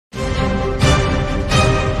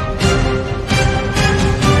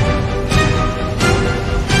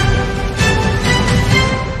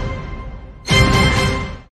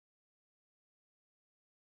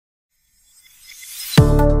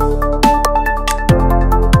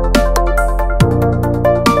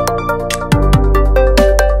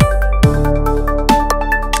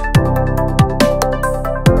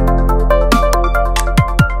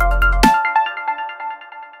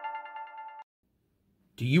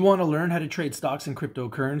you want to learn how to trade stocks and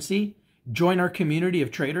cryptocurrency? Join our community of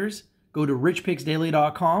traders. Go to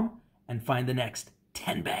richpicksdaily.com and find the next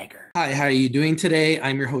 10 bagger. Hi, how are you doing today?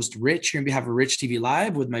 I'm your host, Rich, here on behalf of Rich TV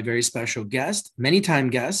Live with my very special guest, many-time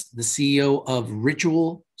guest, the CEO of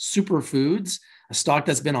Rritual Superfoods, a stock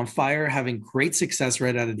that's been on fire, having great success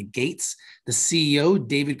right out of the gates. The CEO,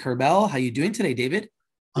 David Kerbel. How are you doing today, David?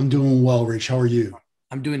 I'm doing well, Rich. How are you?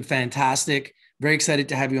 I'm doing fantastic. Very excited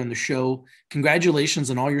to have you on the show. Congratulations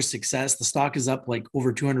on all your success. The stock is up like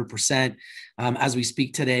over 200% as we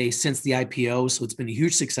speak today since the IPO. So it's been a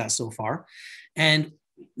huge success so far. And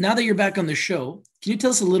now that you're back on the show, can you tell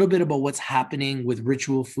us a little bit about what's happening with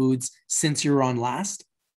Rritual Foods since you were on last?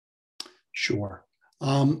 Sure.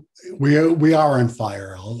 We are on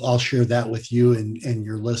fire. I'll share that with you and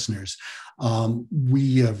your listeners.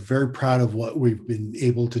 We are very proud of what we've been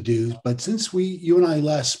able to do. But since you and I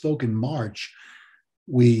last spoke in March,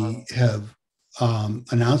 we have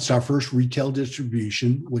announced our first retail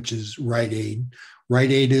distribution, which is Rite Aid.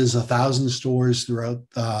 Rite Aid is 1,000 stores throughout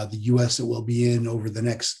the U.S. that we'll be in over the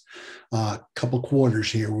next couple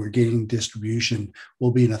quarters here. We're getting distribution.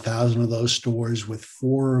 We'll be in 1,000 of those stores with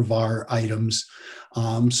 4 of our items.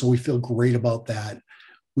 So we feel great about that.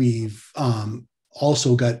 We've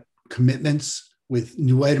also got commitments with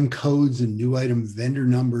new item codes and new item vendor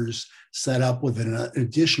numbers set up with an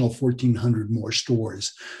additional 1,400 more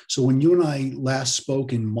stores. So when you and I last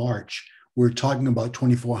spoke in March, we're talking about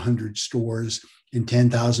 2,400 stores and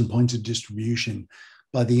 10,000 points of distribution.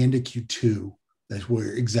 By the end of Q2, that's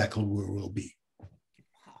exactly where we'll be.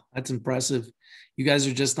 That's impressive. You guys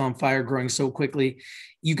are just on fire, growing so quickly.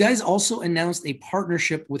 You guys also announced a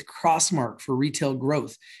partnership with CrossSMARK for retail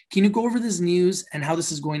growth. Can you go over this news and how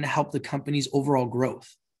this is going to help the company's overall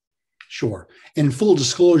growth? Sure. In full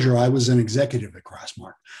disclosure, I was an executive at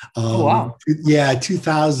CrossSMARk. Oh, wow. Yeah,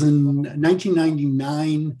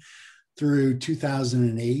 1999 through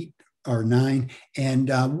 2008 or 9.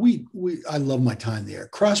 And I love my time there.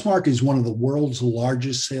 CrossSMARK is one of the world's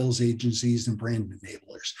largest sales agencies and brand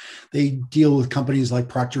enablers. They deal with companies like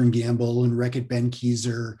Procter & Gamble and Reckitt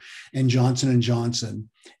Benckiser and Johnson & Johnson,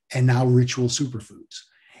 and now Rritual Superfoods.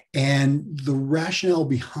 And the rationale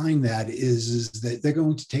behind that is that they're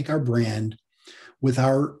going to take our brand with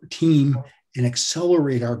our team and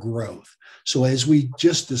accelerate our growth. So as we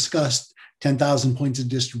just discussed, 10,000 points of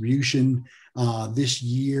distribution this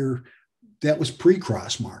year, that was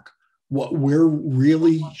pre-CrossSMARK. What we're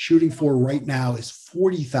really shooting for right now is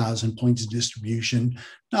 40,000 points of distribution,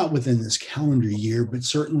 not within this calendar year, but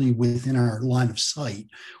certainly within our line of sight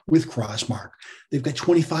with CrossSMARK. They've got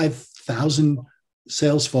 25,000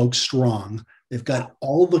 sales folks strong. They've got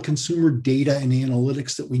all the consumer data and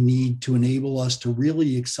analytics that we need to enable us to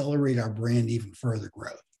really accelerate our brand even further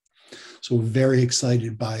growth. So we're very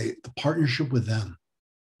excited by the partnership with them.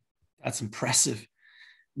 That's impressive.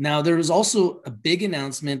 Now, there was also a big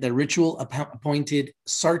announcement that Rritual appointed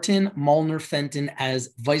Sartin Molnar-Fenton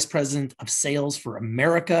as Vice President of Sales for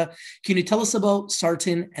America. Can you tell us about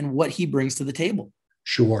Sartin and what he brings to the table?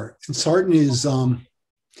 Sure. And Sartin is a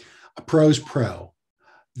pro's pro.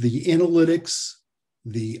 The analytics,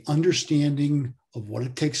 the understanding of what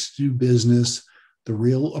it takes to do business, the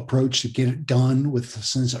real approach to get it done with a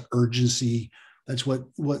sense of urgency. That's what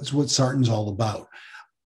Sartin's all about.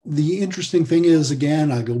 The interesting thing is,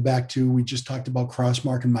 again, I go back to, we just talked about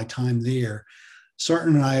CrossSMARK and my time there.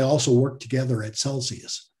 Sartin and I also worked together at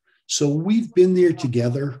Celsius. So we've been there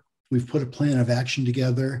together. We've put a plan of action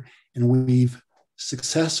together, and we've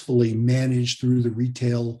successfully managed through the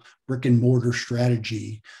retail brick and mortar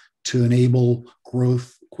strategy to enable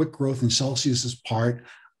growth, quick growth in Celsius's part.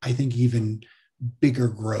 I think even bigger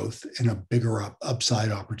growth and a bigger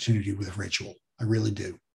upside opportunity with Rritual. I really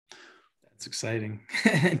do. That's exciting.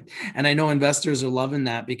 And I know investors are loving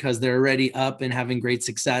that because they're already up and having great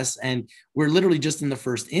success. And we're literally just in the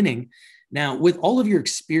first inning. Now, with all of your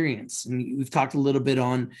experience, and we've talked a little bit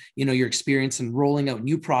on, your experience in rolling out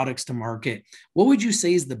new products to market, what would you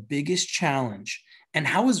say is the biggest challenge? And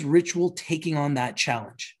how is Rritual taking on that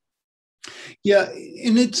challenge? Yeah,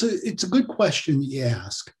 and it's a good question you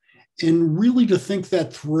ask. And really to think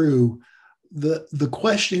that through, the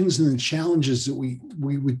questions and the challenges that we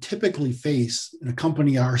would typically face in a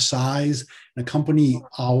company our size, in a company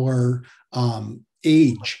our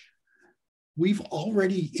age, we've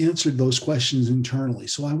already answered those questions internally.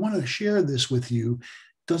 So I want to share this with you.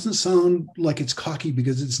 It doesn't sound like it's cocky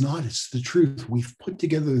because it's not. It's the truth. We've put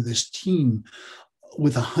together this team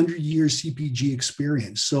with 100 years CPG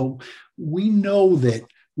experience. So we know that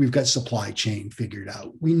we've got supply chain figured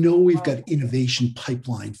out. We know we've got innovation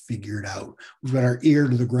pipeline figured out. We've got our ear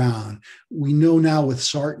to the ground. We know now with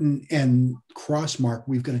Sarton and CrossMark,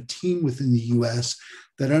 we've got a team within the US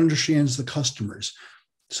that understands the customers.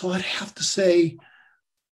 So I'd have to say,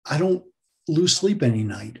 I don't lose sleep any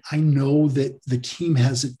night. I know that the team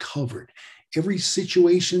has it covered. Every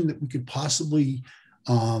situation that we could possibly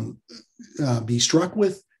be struck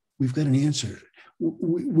with, we've got an answer.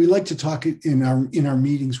 We like to talk in our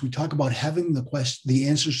meetings. We talk about having the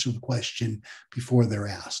answers to the question before they're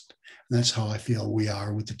asked. And that's how I feel we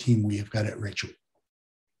are with the team we have got at Rritual.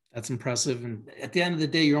 That's impressive. And at the end of the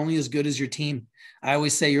day, you're only as good as your team. I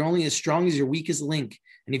always say you're only as strong as your weakest link.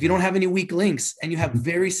 And if you don't have any weak links and you have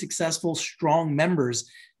very successful, strong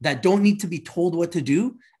members that don't need to be told what to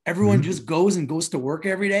do, everyone just goes to work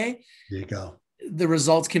every day. There you go. The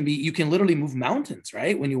results can be, you can literally move mountains,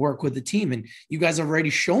 right? When you work with the team, and you guys have already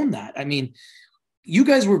shown that. I mean, you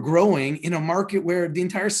guys were growing in a market where the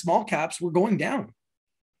entire small caps were going down.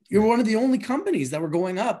 You're one of the only companies that were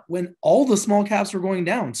going up when all the small caps were going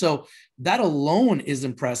down. So that alone is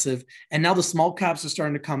impressive. And now the small caps are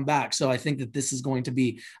starting to come back. So I think that this is going to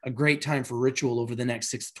be a great time for Rritual over the next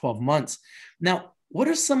 6 to 12 months. Now, what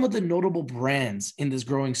are some of the notable brands in this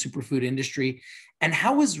growing superfood industry? And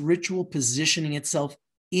how is Rritual positioning itself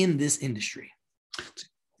in this industry?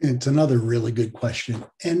 It's another really good question.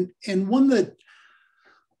 And one that,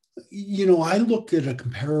 I look at a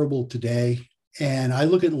comparable today, and I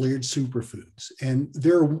look at Laird Superfoods, and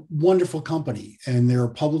they're a wonderful company, and they're a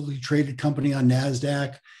publicly traded company on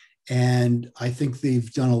NASDAQ. And I think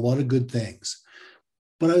they've done a lot of good things.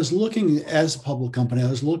 But I was looking, as a public company, I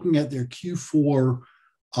was looking at their Q4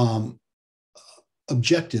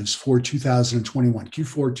 objectives for 2021,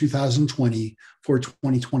 Q4 2020 for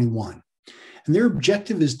 2021. And their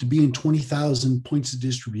objective is to be in 20,000 points of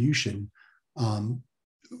distribution,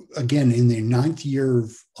 again, in their 9th year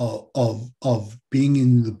of being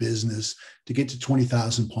in the business, to get to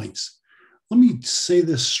 20,000 points. Let me say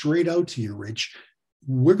this straight out to you, Rich.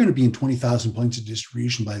 We're going to be in 20,000 points of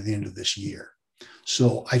distribution by the end of this year.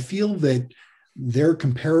 So I feel that they're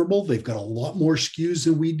comparable. They've got a lot more SKUs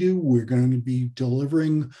than we do. We're going to be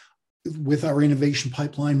delivering with our innovation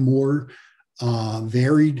pipeline more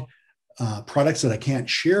varied products that I can't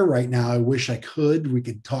share right now. I wish I could. We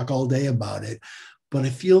could talk all day about it. But I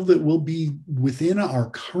feel that we'll be within our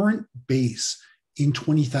current base in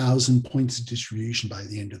 20,000 points of distribution by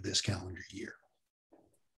the end of this calendar year.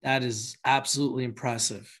 That is absolutely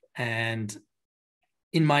impressive. And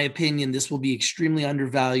in my opinion, this will be extremely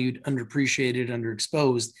undervalued, underappreciated,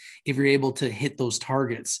 underexposed if you're able to hit those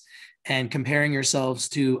targets. And comparing yourselves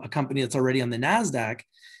to a company that's already on the NASDAQ,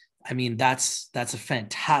 I mean, that's a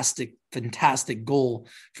fantastic goal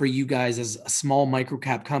for you guys as a small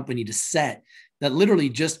microcap company to set, that literally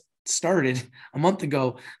just started a month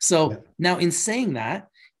ago. So now, in saying that,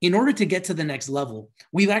 in order to get to the next level,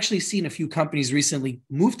 we've actually seen a few companies recently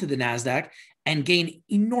move to the NASDAQ and gain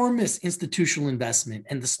enormous institutional investment,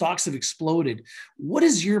 and the stocks have exploded. What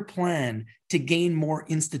is your plan to gain more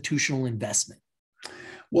institutional investment?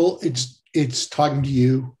 Well, it's talking to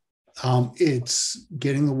you. It's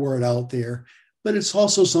getting the word out there, but it's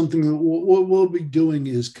also something that what we'll be doing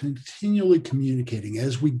is continually communicating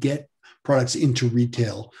as we get products into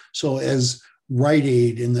retail. So as Rite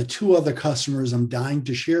Aid and the 2 other customers I'm dying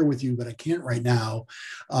to share with you, but I can't right now,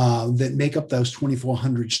 that make up those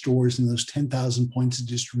 2,400 stores and those 10,000 points of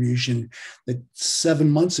distribution that 7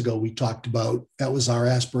 months ago we talked about. That was our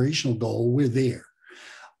aspirational goal. We're there.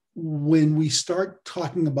 When we start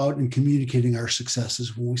talking about and communicating our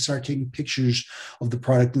successes, when we start taking pictures of the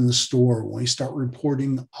product in the store, when we start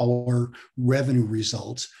reporting our revenue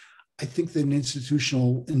results, I think that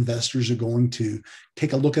institutional investors are going to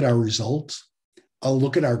take a look at our results, a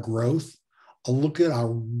look at our growth, a look at our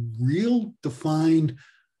real defined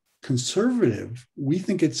conservative. We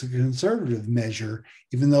think it's a conservative measure,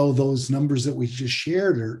 even though those numbers that we just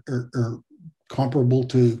shared are comparable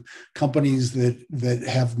to companies that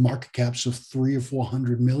have market caps of $300 or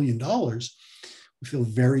 $400 million. We feel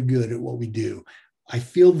very good at what we do. I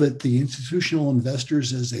feel that the institutional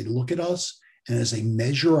investors, as they look at us and as they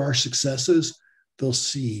measure our successes, they'll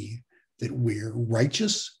see that we're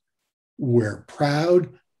righteous, we're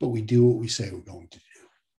proud, but we do what we say we're going to do.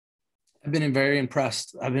 I've been very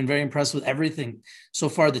impressed. I've been very impressed with everything so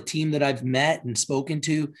far. The team that I've met and spoken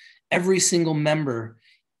to, every single member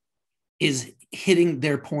is hitting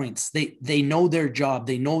their points. They know their job,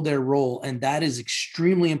 they know their role, and that is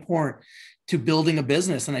extremely important to building a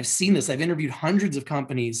business. And I've seen this. I've interviewed hundreds of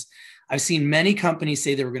companies. I've seen many companies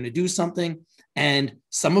say they were going to do something, and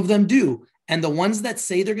some of them do. And the ones that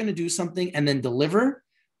say they're going to do something and then deliver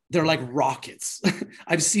they're like rockets.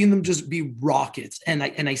 I've seen them just be rockets. And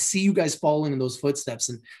I see you guys following in those footsteps.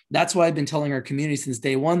 And that's why I've been telling our community since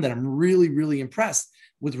day one that I'm really, really impressed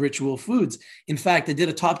with Rritual Foods. In fact, I did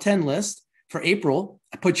a top 10 list for April.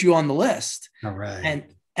 I put you on the list. All right.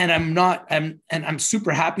 And I'm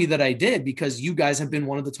super happy that I did, because you guys have been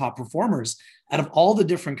one of the top performers out of all the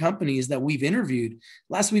different companies that we've interviewed.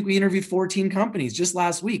 Last week, we interviewed 14 companies just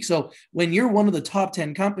last week. So when you're one of the top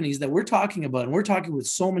 10 companies that we're talking about, and we're talking with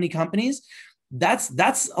so many companies,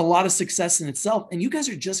 that's a lot of success in itself. And you guys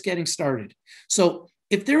are just getting started. So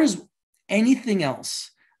if there is anything else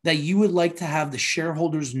that you would like to have the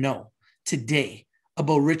shareholders know today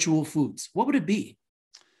about Rritual Foods, what would it be?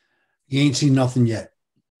 You ain't seen nothing yet.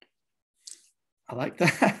 I like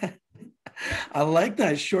that. I like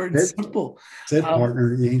that. Short and simple. That's it,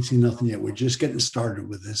 partner. You ain't seen nothing yet. We're just getting started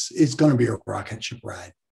with this. It's going to be a rocket ship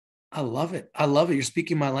ride. I love it. I love it. You're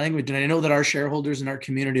speaking my language. And I know that our shareholders in our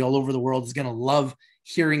community all over the world is going to love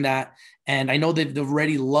hearing that. And I know they've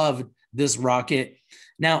already loved this rocket.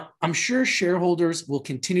 Now, I'm sure shareholders will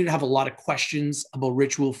continue to have a lot of questions about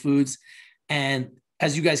Rritual Foods. And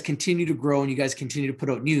as you guys continue to grow and you guys continue to put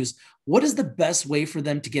out news, what is the best way for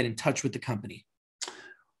them to get in touch with the company?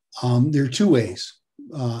 There are two ways.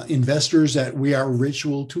 Investors at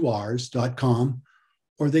weareritual2rs.com,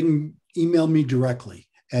 or they can email me directly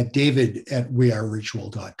at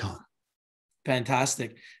david@weareritual.com.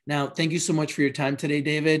 Fantastic. Now, thank you so much for your time today,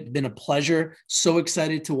 David. Been a pleasure. So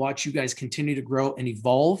excited to watch you guys continue to grow and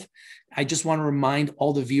evolve. I just want to remind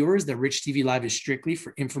all the viewers that Rich TV Live is strictly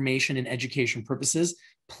for information and education purposes.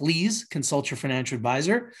 Please consult your financial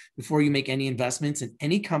advisor before you make any investments in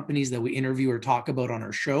any companies that we interview or talk about on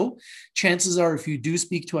our show. Chances are, if you do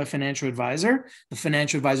speak to a financial advisor, the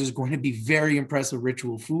financial advisor is going to be very impressed with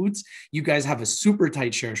Rritual Foods. You guys have a super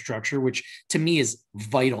tight share structure, which to me is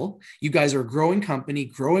vital. You guys are a growing company,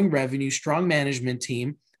 growing revenue, strong management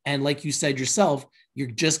team. And like you said yourself, you're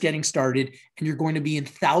just getting started and you're going to be in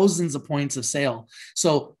thousands of points of sale.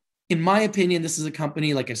 So in my opinion, this is a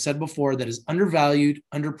company, like I said before, that is undervalued,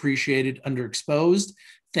 underappreciated, underexposed.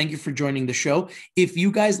 Thank you for joining the show. If you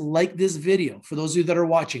guys like this video, for those of you that are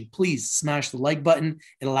watching, please smash the like button.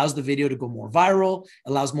 It allows the video to go more viral,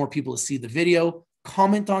 allows more people to see the video.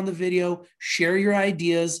 Comment on the video, share your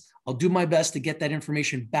ideas. I'll do my best to get that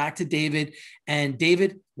information back to David. And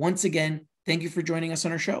David, once again, thank you for joining us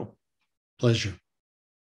on our show. Pleasure.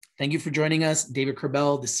 Thank you for joining us. David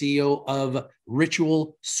Kerbel, the CEO of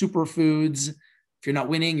Rritual Superfoods. If you're not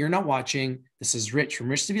winning, you're not watching. This is Rich from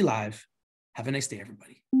Rich TV Live. Have a nice day,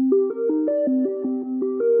 everybody.